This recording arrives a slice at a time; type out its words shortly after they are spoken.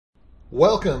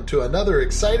Welcome to another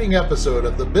exciting episode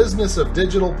of the Business of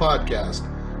Digital podcast,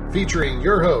 featuring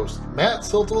your hosts, Matt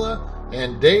Siltala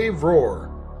and Dave Rohr.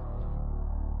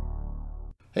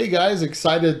 Hey guys,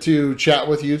 excited to chat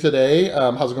with you today.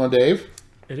 How's it going, Dave?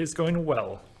 It is going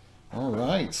well. All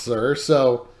right, sir.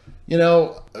 So,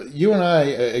 you and I,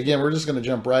 again, we're just going to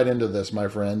jump right into this, my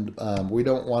friend. We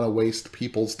don't want to waste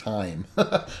people's time.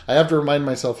 I have to remind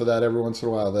myself of that every once in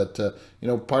a while that,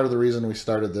 part of the reason we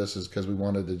started this is because we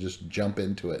wanted to just jump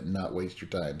into it and not waste your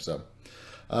time. So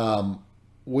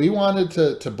we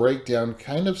wanted to break down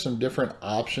kind of some different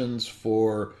options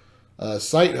for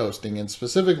site hosting, and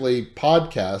specifically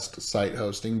podcast site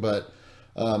hosting. But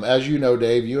as you know,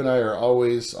 Dave, you and I are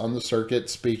always on the circuit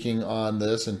speaking on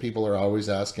this, and people are always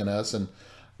asking us. And,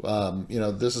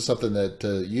 this is something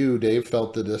that you, Dave,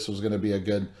 felt that this was going to be a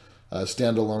good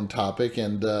standalone topic.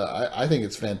 And I think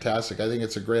it's fantastic. I think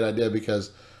it's a great idea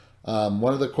because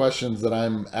one of the questions that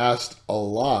I'm asked a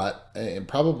lot, and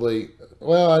probably,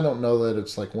 well, I don't know that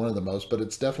it's like one of the most, but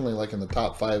it's definitely like in the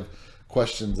top 5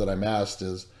 questions that I'm asked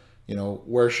is,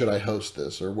 where should I host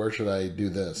this, or where should I do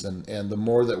this? And the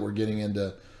more that we're getting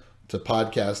into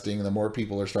podcasting, the more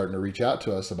people are starting to reach out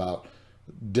to us about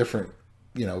different,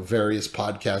 various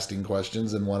podcasting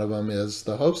questions. And one of them is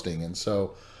the hosting. And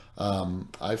so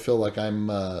I feel like I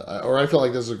feel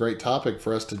like this is a great topic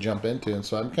for us to jump into. And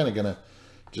so I'm kind of going to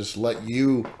just let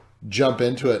you jump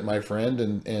into it, my friend,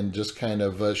 and just kind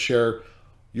of share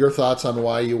your thoughts on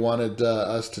why you wanted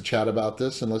us to chat about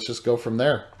this. And let's just go from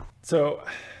there. So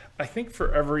I think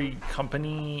for every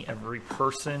company, every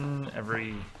person,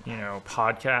 every,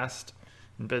 podcast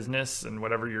and business and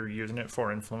whatever you're using it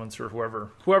for, influencer,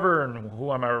 whoever and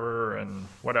whomever and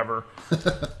whatever.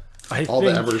 All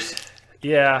the evers.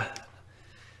 Yeah.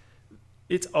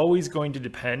 It's always going to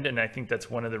depend. And I think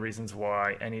that's one of the reasons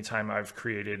why anytime I've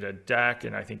created a deck,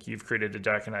 and I think you've created a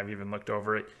deck and I've even looked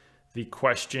over it, the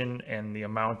question and the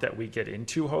amount that we get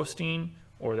into hosting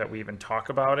or that we even talk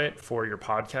about it for your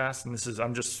podcast. And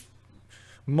I'm just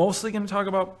mostly going to talk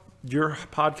about your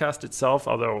podcast itself,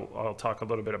 although I'll talk a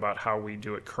little bit about how we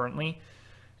do it currently.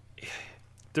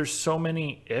 There's so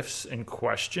many ifs and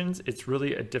questions. It's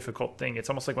really a difficult thing. It's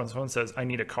almost like when someone says, I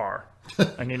need a car.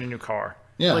 I need a new car.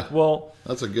 Yeah. Like, well,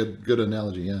 that's a good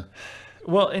analogy. Yeah.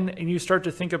 Well, and you start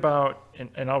to think about,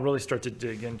 and I'll really start to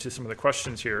dig into some of the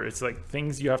questions here. It's like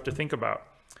things you have to think about.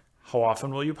 How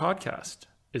often will you podcast?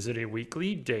 Is it a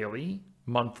weekly, daily,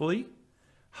 monthly?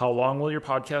 How long will your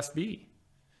podcast be?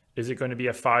 Is it going to be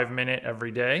a 5-minute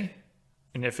every day?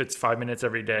 And if it's 5 minutes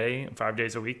every day, 5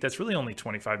 days a week, that's really only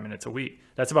 25 minutes a week.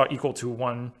 That's about equal to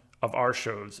one of our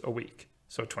shows a week.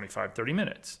 So 25, 30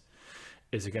 minutes.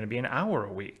 Is it going to be an hour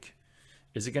a week?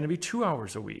 Is it going to be 2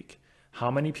 hours a week?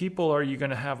 How many people are you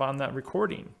going to have on that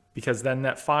recording? Because then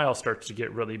that file starts to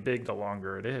get really big the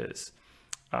longer it is.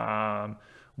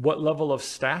 What level of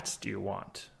stats do you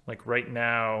want? Like right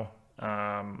now,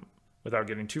 without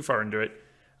getting too far into it,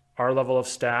 our level of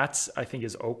stats I think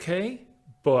is okay,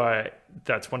 but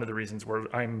that's one of the reasons where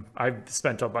I've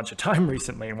spent a bunch of time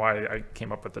recently and why I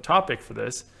came up with the topic for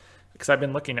this, because I've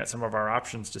been looking at some of our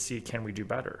options to see, can we do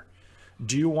better?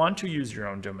 Do you want to use your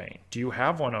own domain? Do you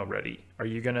have one already? Are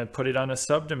you going to put it on a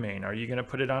subdomain? Are you going to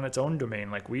put it on its own domain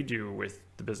like we do with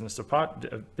the Business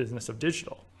of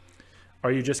Digital?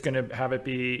 Are you just going to have it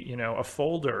be, a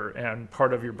folder and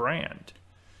part of your brand?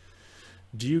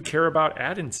 Do you care about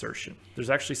ad insertion? There's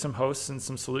actually some hosts and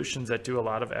some solutions that do a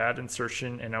lot of ad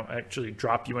insertion and actually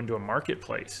drop you into a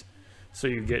marketplace. So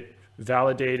you get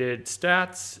validated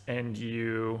stats and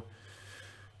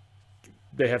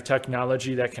they have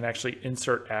technology that can actually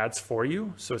insert ads for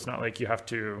you. So it's not like you have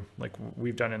to, like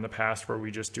we've done in the past where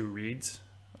we just do reads.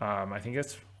 I think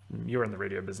you're in the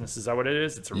radio business. Is that what it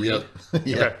is? It's a read. Yep.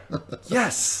 Yeah. Okay.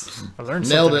 Yes. I learned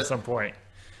Nailed something it. at some point.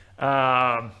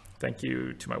 Thank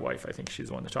you to my wife. I think she's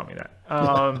the one that taught me that.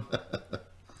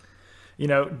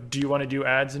 Do you want to do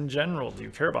ads in general? Do you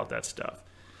care about that stuff?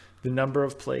 The number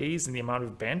of plays and the amount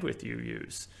of bandwidth you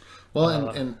use. Well,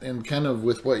 and kind of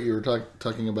with what you were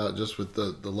talking about, just with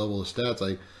the level of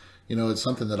stats, it's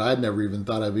something that I'd never even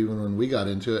thought of even when we got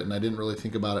into it. And I didn't really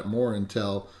think about it more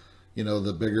until,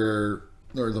 the bigger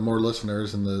or the more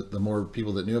listeners and the more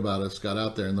people that knew about us got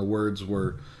out there, and the words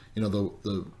were,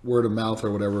 the word of mouth or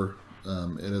whatever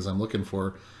it is I'm looking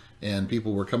for, and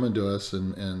people were coming to us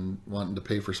and wanting to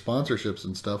pay for sponsorships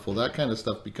and stuff. Well, that kind of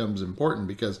stuff becomes important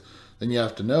because then you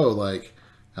have to know like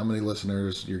how many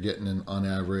listeners you're getting on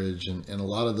average, and a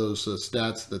lot of those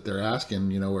stats that they're asking,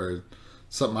 where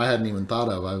something I hadn't even thought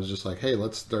of. I was just like, hey,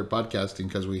 let's start podcasting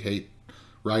because we hate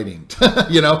writing,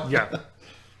 Yeah.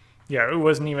 Yeah, it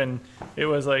wasn't even, it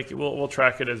was like, we'll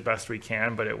track it as best we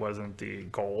can, but it wasn't the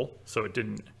goal. So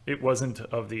it wasn't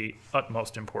of the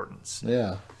utmost importance.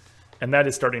 Yeah. And that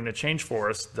is starting to change for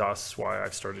us. Thus why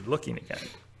I've started looking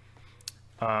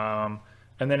again.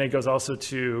 And then it goes also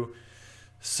to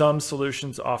some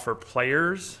solutions offer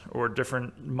players or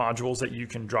different modules that you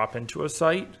can drop into a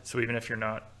site. So even if you're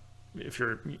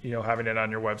having it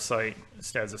on your website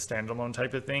as a standalone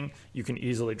type of thing, you can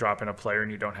easily drop in a player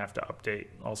and you don't have to update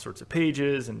all sorts of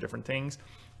pages and different things.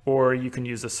 Or you can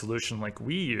use a solution like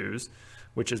we use,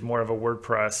 which is more of a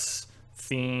WordPress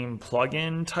theme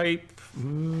plugin type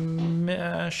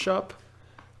mashup.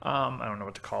 I don't know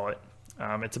what to call it.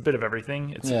 It's a bit of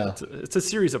everything. It's a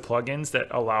series of plugins that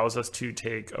allows us to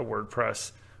take a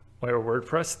WordPress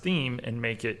theme and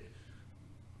make it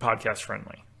podcast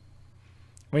friendly.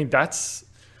 I mean, that's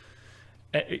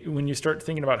when you start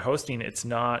thinking about hosting, it's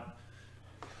not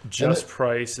just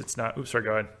price. It's not, oops, sorry,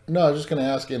 go ahead. No, I was just going to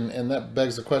ask, and that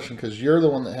begs the question, because you're the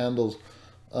one that handles,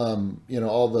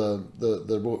 all the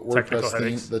WordPress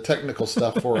theme, the technical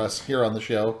stuff for us here on the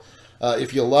show.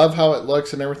 If you love how it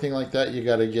looks and everything like that, you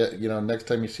got to get, next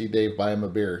time you see Dave, buy him a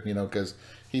beer, because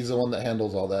he's the one that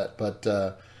handles all that. But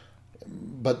that,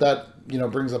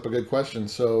 brings up a good question.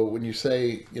 So when you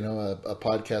say, a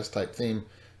podcast type theme,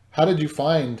 how did you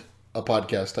find a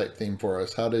podcast type theme for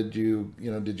us? How did you,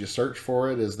 did you search for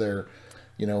it? Is there,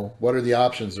 what are the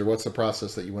options, or what's the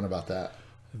process that you went about that?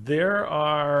 There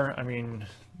are,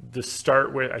 to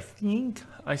start with, I think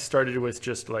I started with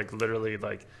just literally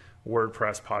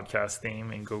WordPress podcast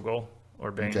theme in Google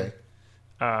or Bing. Okay.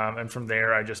 And from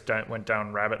there, I just went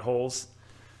down rabbit holes.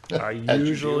 I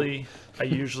usually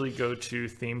go to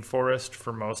Theme Forest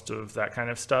for most of that kind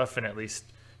of stuff and at least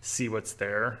see what's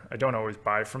there. I don't always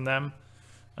buy from them.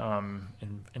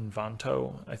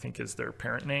 Invanto, I think, is their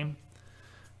parent name.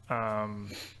 And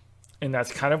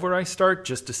that's kind of where I start,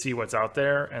 just to see what's out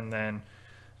there. And then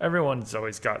everyone's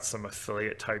always got some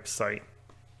affiliate type site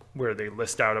where they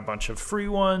list out a bunch of free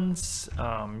ones.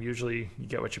 Usually you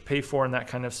get what you pay for and that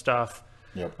kind of stuff.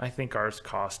 Yep. I think ours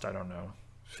cost, I don't know,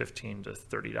 $15 to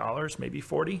 $30, maybe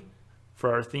 $40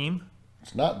 for our theme.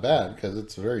 It's not bad because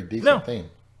it's a very decent theme.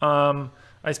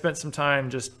 I spent some time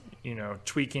just,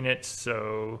 tweaking it.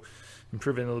 So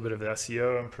improving a little bit of the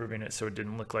SEO, improving it so it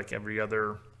didn't look like every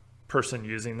other person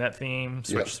using that theme,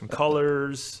 switched some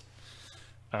colors,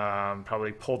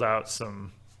 probably pulled out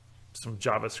some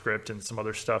JavaScript and some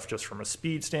other stuff just from a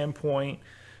speed standpoint.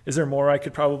 Is there more I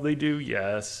could probably do?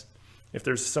 Yes. If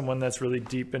there's someone that's really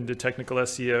deep into technical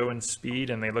SEO and speed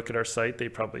and they look at our site, they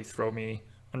probably throw me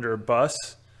under a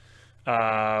bus.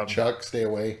 Chuck, stay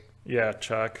away. Yeah,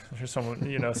 Chuck. There's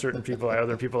someone, certain people,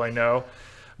 other people I know.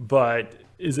 But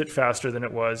is it faster than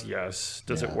it was? Yes.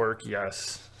 Does it work?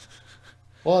 Yes.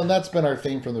 Well, and that's been our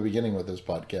theme from the beginning with this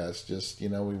podcast. Just, we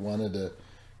wanted to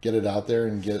get it out there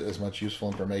and get as much useful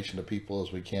information to people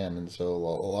as we can. And so a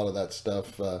lot of that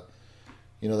stuff,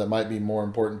 that might be more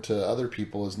important to other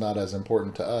people is not as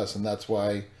important to us. And that's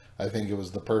why I think it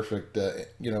was the perfect,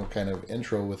 kind of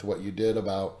intro with what you did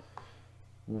about,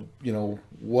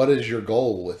 what is your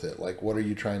goal with it? What are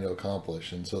you trying to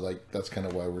accomplish? And so that's kind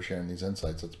of why we're sharing these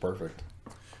insights. It's perfect.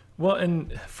 Well,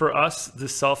 and for us, the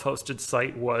self-hosted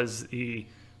site was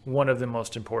one of the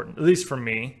most important, at least for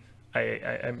me.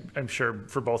 I'm sure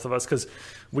for both of us, because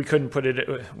we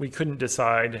couldn't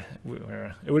decide.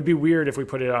 It would be weird if we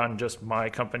put it on just my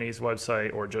company's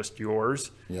website or just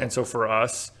yours. Yeah. And so for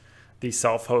us, the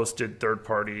self-hosted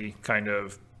third-party kind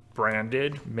of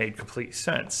branded made complete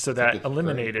sense. So that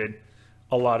eliminated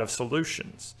a lot of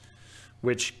solutions,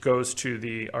 which goes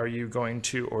to are you going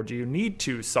to, or do you need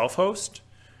to self-host?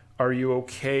 Are you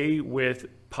okay with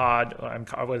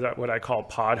what I call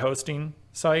pod hosting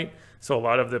site? So a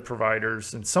lot of the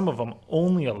providers, and some of them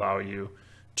only allow you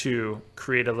to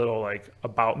create a little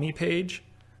about me page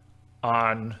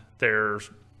on their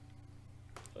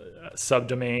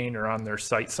subdomain or on their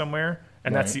site somewhere.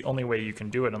 And that's the only way you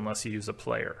can do it unless you use a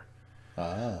player.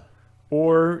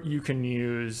 Or you can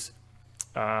use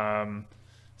some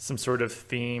sort of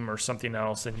theme or something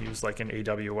else and use an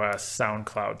AWS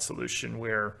SoundCloud solution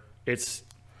where it's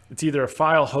either a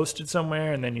file hosted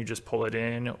somewhere and then you just pull it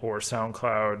in, or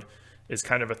SoundCloud is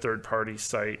kind of a third-party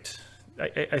site.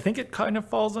 I think it kind of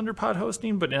falls under pod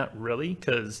hosting, but not really,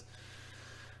 because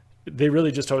they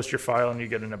really just host your file and you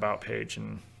get an about page.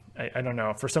 And I don't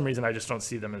know, for some reason I just don't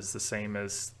see them as the same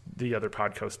as the other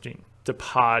podcast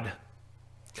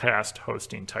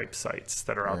hosting type sites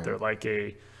that are out there, like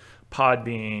a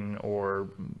Podbean or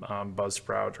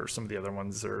Buzzsprout, or some of the other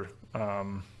ones are,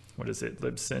 what is it,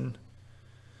 Libsyn?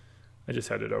 I just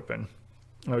had it open.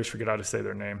 I always forget how to say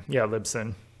their name. Yeah,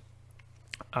 Libsyn.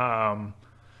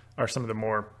 are some of the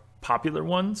more popular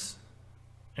ones.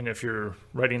 And if you're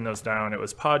writing those down, it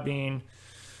was Podbean,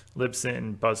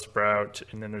 Libsyn, Buzzsprout,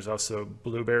 and then there's also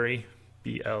Blueberry,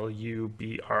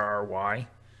 Blubrry.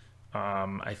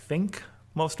 I think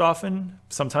most often,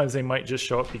 sometimes they might just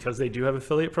show up because they do have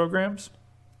affiliate programs.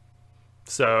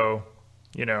 So,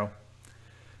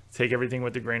 take everything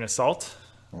with a grain of salt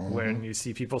when you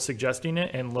see people suggesting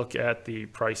it, and look at the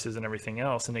prices and everything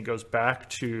else. And it goes back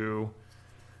to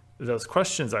those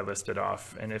questions I listed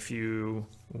off. And if you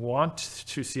want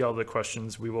to see all the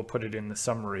questions, we will put it in the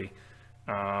summary,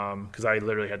 because I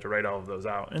literally had to write all of those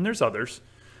out. And there's others,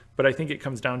 but I think it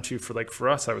comes down to, for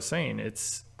us, I was saying,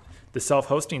 it's the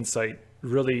self-hosting site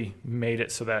really made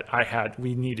it so that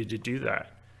we needed to do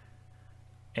that.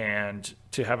 And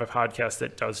to have a podcast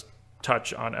that does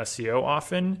touch on SEO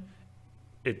often,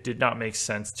 it did not make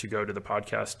sense to go to the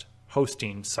podcast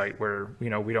hosting site where, we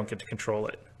don't get to control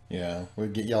it. Yeah,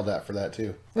 we'd get yelled at for that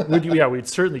too. We'd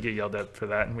certainly get yelled at for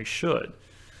that, and we should.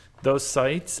 Those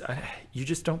sites, you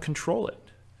just don't control it.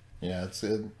 Yeah,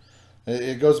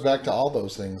 it goes back to all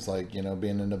those things, like,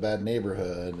 being in a bad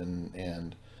neighborhood,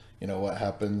 and what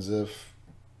happens if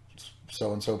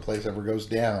so-and-so place ever goes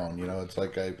down. It's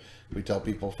like we tell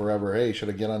people forever, hey, should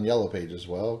I get on Yellow Pages?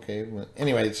 Well, okay.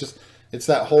 Anyway, it's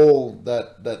that whole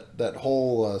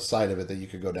side of it that you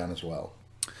could go down as well.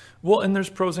 Well, and there's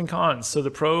pros and cons. So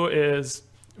the pro is,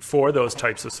 for those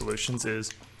types of solutions,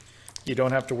 is you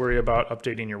don't have to worry about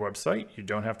updating your website. You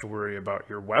don't have to worry about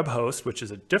your web host, which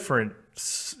is a different,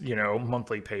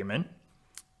 monthly payment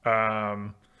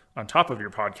on top of your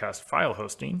podcast file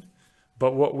hosting.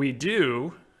 But what we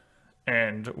do,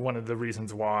 and one of the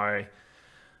reasons why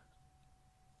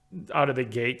out of the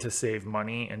gate, to save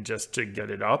money and just to get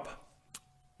it up,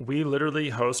 we literally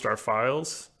host our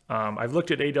files. I've looked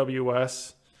at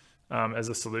AWS as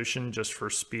a solution just for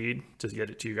speed, to get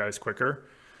it to you guys quicker.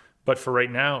 But for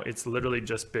right now, it's literally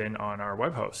just been on our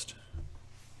web host.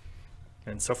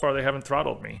 And so far, they haven't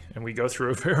throttled me. And we go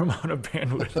through a fair amount of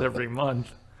bandwidth every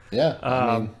month. Yeah.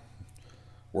 I mean,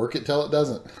 work it till it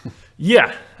doesn't.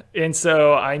 Yeah. And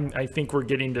so I think we're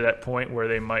getting to that point where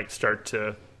they might start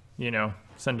to,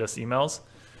 send us emails.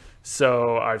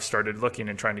 So I've started looking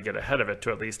and trying to get ahead of it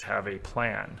to at least have a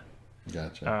plan.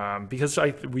 Gotcha. Because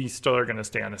we still are going to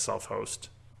stay on a self-host,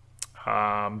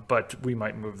 but we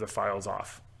might move the files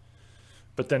off.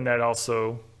 But then that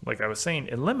also, like I was saying,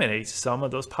 eliminates some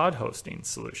of those pod hosting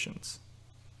solutions.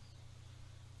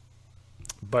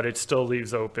 But it still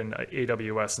leaves open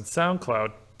AWS and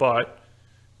SoundCloud. But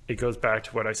it goes back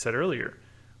to what I said earlier.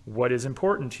 What is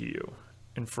important to you?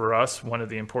 And for us, one of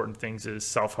the important things is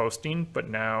self-hosting, but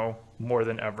now more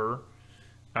than ever,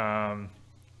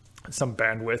 some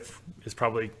bandwidth is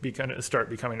probably going to start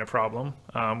becoming a problem.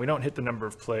 We don't hit the number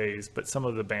of plays, but some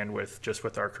of the bandwidth just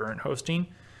with our current hosting,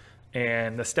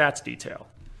 and the stats detail.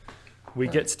 We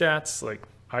get stats, like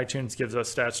iTunes gives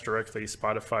us stats directly,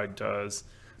 Spotify does,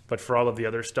 but for all of the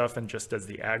other stuff and just as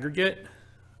the aggregate,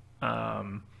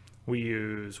 we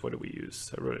use, what do we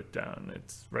use? I wrote it down.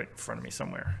 It's right in front of me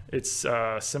somewhere. It's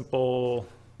simple.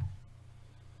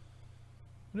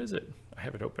 What is it? I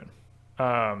have it open.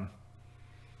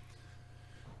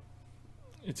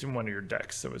 It's in one of your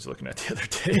decks I was looking at the other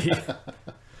day.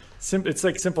 It's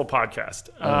like Simple Podcast,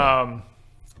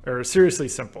 or Seriously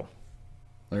Simple.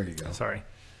 There you go. Sorry.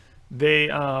 It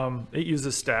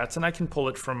uses stats, and I can pull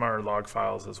it from our log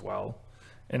files as well.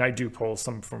 And I do pull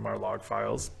some from our log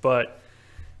files, but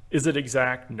is it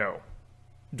exact? No.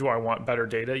 Do I want better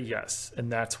data? Yes.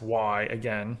 And that's why,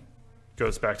 again,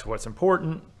 goes back to what's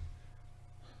important.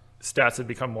 Stats have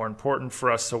become more important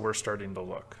for us, so we're starting to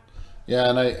look. Yeah,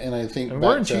 and I think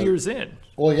we're in 2 years in.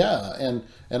 Well, yeah, and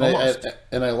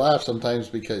I laugh sometimes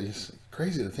because it's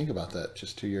crazy to think about that,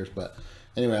 just 2 years. But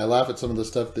anyway, I laugh at some of the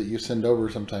stuff that you send over.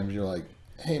 Sometimes you're like,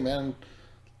 "Hey, man,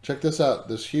 check this out!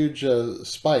 This huge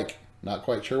spike. Not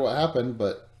quite sure what happened,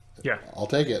 but yeah, I'll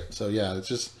take it." So yeah, it's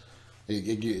just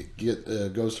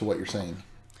it goes to what you're saying.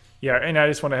 Yeah, and I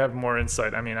just want to have more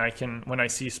insight. I mean, when I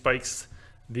see spikes,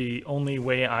 the only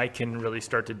way I can really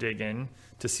start to dig in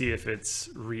to see if it's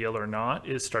real or not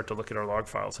is start to look at our log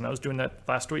files. And I was doing that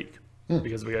last week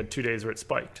because we had 2 days where it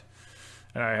spiked.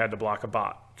 And I had to block a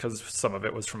bot because some of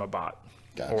it was from a bot.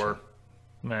 Gotcha.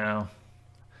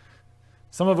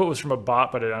 Some of it was from a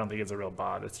bot, but I don't think it's a real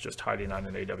bot. It's just hiding on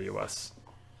an AWS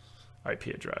IP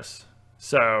address.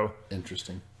 So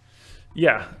interesting.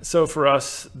 Yeah. So for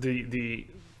us, the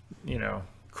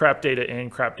crap data in,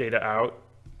 crap data out,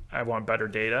 I want better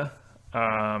data.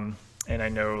 And I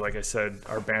know, like I said,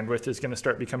 our bandwidth is going to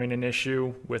start becoming an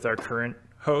issue with our current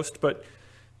host. But,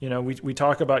 we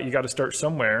talk about you got to start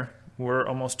somewhere. we're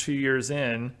almost 2 years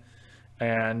in,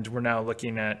 and we're now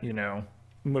looking at,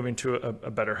 moving to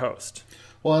a better host.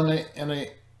 Well,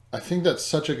 I think that's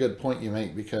such a good point you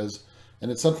make, because,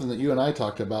 and it's something that you and I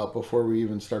talked about before we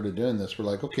even started doing this. We're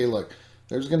like, okay, look,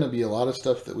 there's going to be a lot of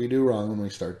stuff that we do wrong when we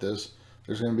start this.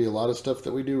 There's going to be a lot of stuff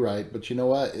that we do right. But you know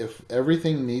what? If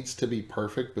everything needs to be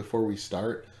perfect before we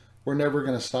start, we're never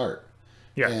going to start.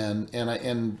 Yeah. And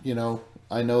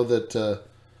I know that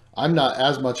I'm not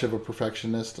as much of a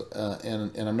perfectionist,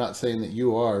 and I'm not saying that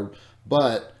you are,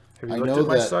 but Have you I looked know at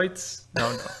my that sites?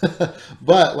 No.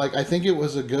 but like, I think it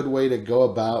was a good way to go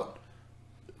about,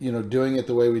 doing it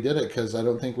the way we did it, because I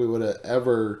don't think we would have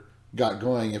ever got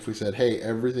going if we said, hey,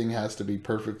 everything has to be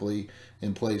perfectly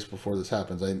in place before this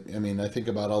happens. I mean, I think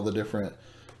about all the different,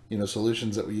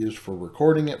 solutions that we used for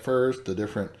recording at first, the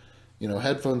different,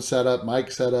 headphone setup, mic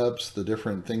setups, the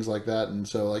different things like that. And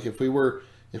so, like, if we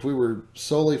were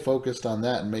solely focused on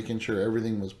that and making sure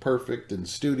everything was perfect in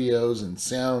studios and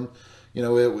sound,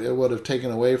 it would have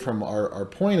taken away from our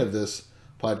point of this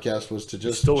podcast, was to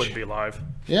just still wouldn't be live.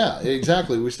 Yeah,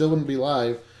 exactly. We still wouldn't be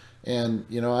live. And,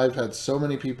 I've had so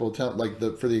many people tell, like,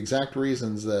 for the exact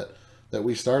reasons that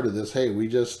we started this, hey, we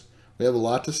have a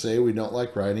lot to say. We don't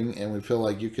like writing, and we feel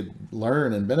like you could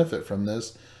learn and benefit from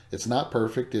this. It's not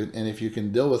perfect. And if you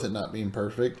can deal with it not being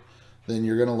perfect, then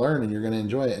you're going to learn and you're going to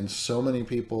enjoy it. And so many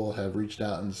people have reached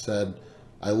out and said,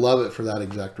 I love it for that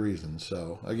exact reason.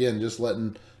 So again,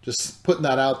 just putting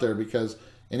that out there, because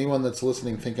anyone that's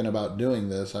listening, thinking about doing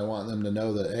this, I want them to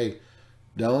know that, hey,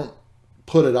 don't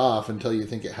put it off until you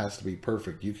think it has to be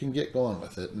perfect. You can get going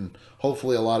with it. And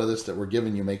hopefully a lot of this that we're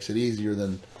giving you makes it easier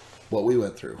than what we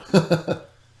went through.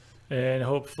 And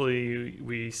hopefully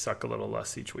we suck a little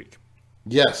less each week.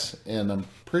 Yes. And I'm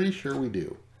pretty sure we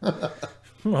do.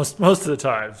 Most of the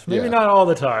time. Maybe not all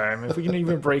the time. If we can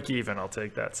even break even, I'll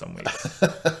take that some weeks.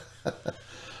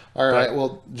 All right.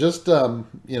 Well, just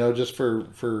just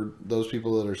for those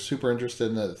people that are super interested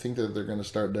and that think that they're going to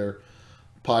start their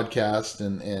podcast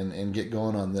and get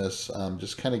going on this,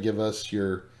 just kind of give us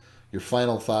your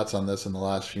final thoughts on this in the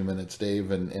last few minutes,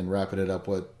 Dave, and wrapping it up.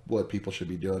 What people should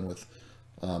be doing with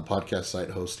podcast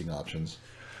site hosting options.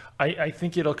 I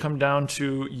think it'll come down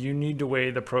to, you need to weigh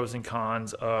the pros and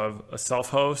cons of a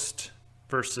self-host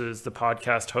versus the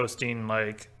podcast hosting,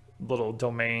 like little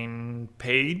domain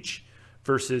page,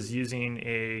 versus using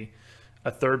a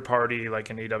third party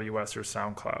like an AWS or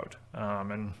SoundCloud.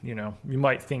 And you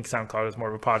might think SoundCloud is more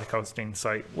of a podcast hosting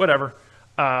site, whatever.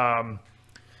 And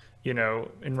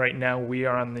right now we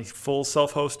are on the full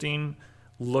self-hosting,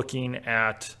 looking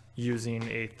at using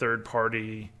a third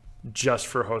party just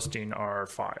for hosting our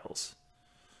files,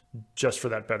 just for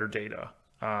that better data,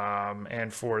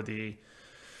 and for the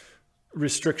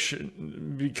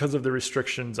restriction, because of the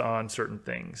restrictions on certain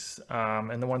things.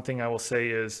 And the one thing I will say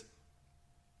is,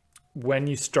 when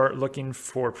you start looking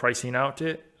for pricing out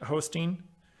it hosting,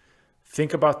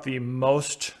 think about the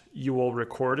most you will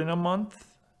record in a month,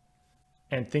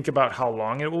 and think about how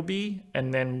long it will be,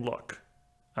 and then look,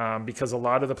 because a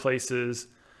lot of the places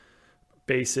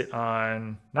base it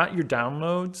on not your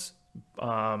downloads,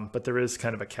 but there is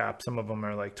kind of a cap. Some of them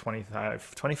are like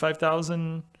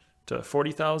 25,000 to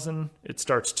 40,000. It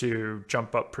starts to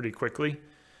jump up pretty quickly.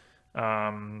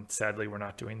 Sadly, we're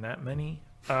not doing that many.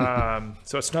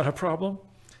 So it's not a problem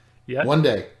yet. One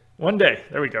day.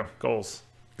 There we go. Goals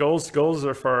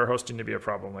are for our hosting to be a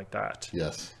problem like that.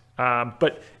 Yes.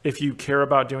 But if you care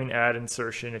about doing ad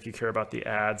insertion, if you care about the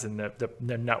ads and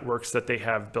the networks that they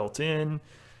have built in,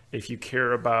 if you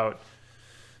care about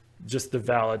just the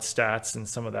valid stats and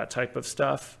some of that type of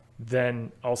stuff,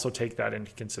 then also take that into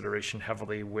consideration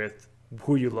heavily with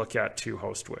who you look at to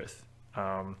host with.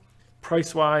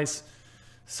 Price-wise,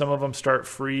 some of them start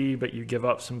free, but you give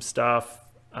up some stuff,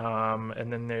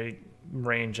 and then they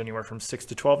range anywhere from $6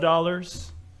 to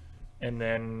 $12, and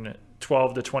then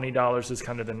 $12 to $20 is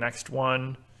kind of the next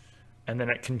one, and then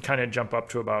it can kind of jump up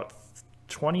to about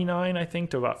 $29, I think,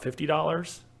 to about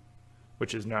 $50.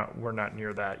 Which is we're not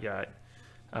near that yet.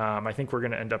 I think we're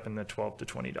going to end up in the $12 to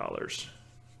 $20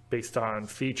 based on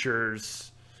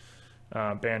features,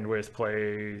 bandwidth,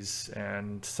 plays,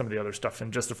 and some of the other stuff,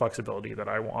 and just the flexibility that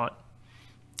I want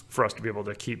for us to be able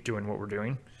to keep doing what we're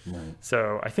doing. Right.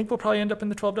 So I think we'll probably end up in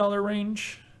the $12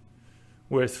 range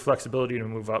with flexibility to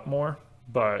move up more.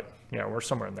 But yeah, we're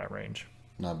somewhere in that range.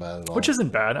 Not bad at all. Which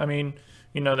isn't bad. I mean,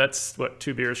 that's what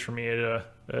 2 beers for me at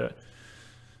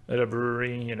a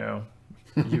brewery,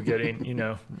 you getting,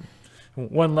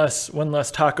 one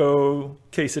less taco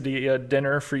quesadilla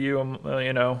dinner for you,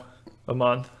 a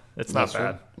month. It's not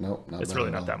bad. Nope, not it's bad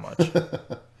really not that much.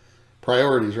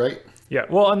 Priorities, right? Yeah.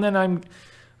 Well, and then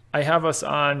I have us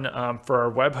on for our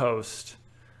web host.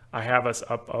 I have us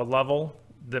up a level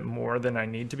that more than I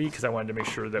need to be because I wanted to make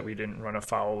sure that we didn't run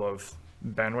afoul of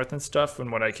bandwidth and stuff.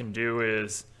 And what I can do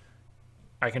is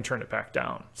I can turn it back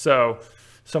down. So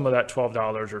some of that $12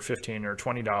 or $15 or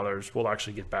 $20 we'll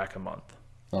actually get back a month.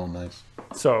 Oh, nice.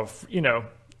 So, you know,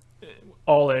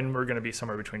 all in, we're going to be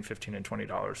somewhere between $15 and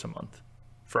 $20 a month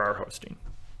for our hosting.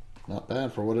 Not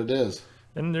bad for what it is.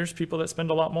 And there's people that spend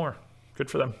a lot more. Good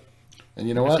for them. And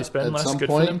you know If what? you spend At less, some good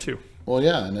point, for them too. well,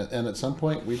 yeah, and at some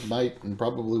point we might and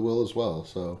probably will as well.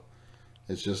 So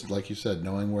it's just like you said,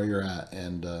 knowing where you're at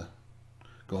and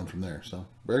going from there. So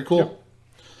very cool. Yep.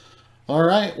 All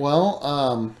right,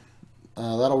 well,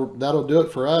 that'll do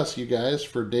it for us, you guys.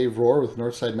 For Dave Rohr with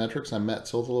Northside Metrics, I'm Matt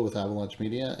Siltala with Avalanche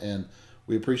Media, and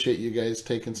we appreciate you guys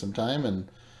taking some time and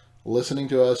listening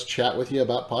to us chat with you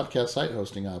about podcast site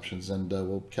hosting options. And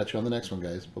we'll catch you on the next one,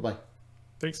 guys. Bye bye.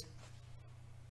 Thanks.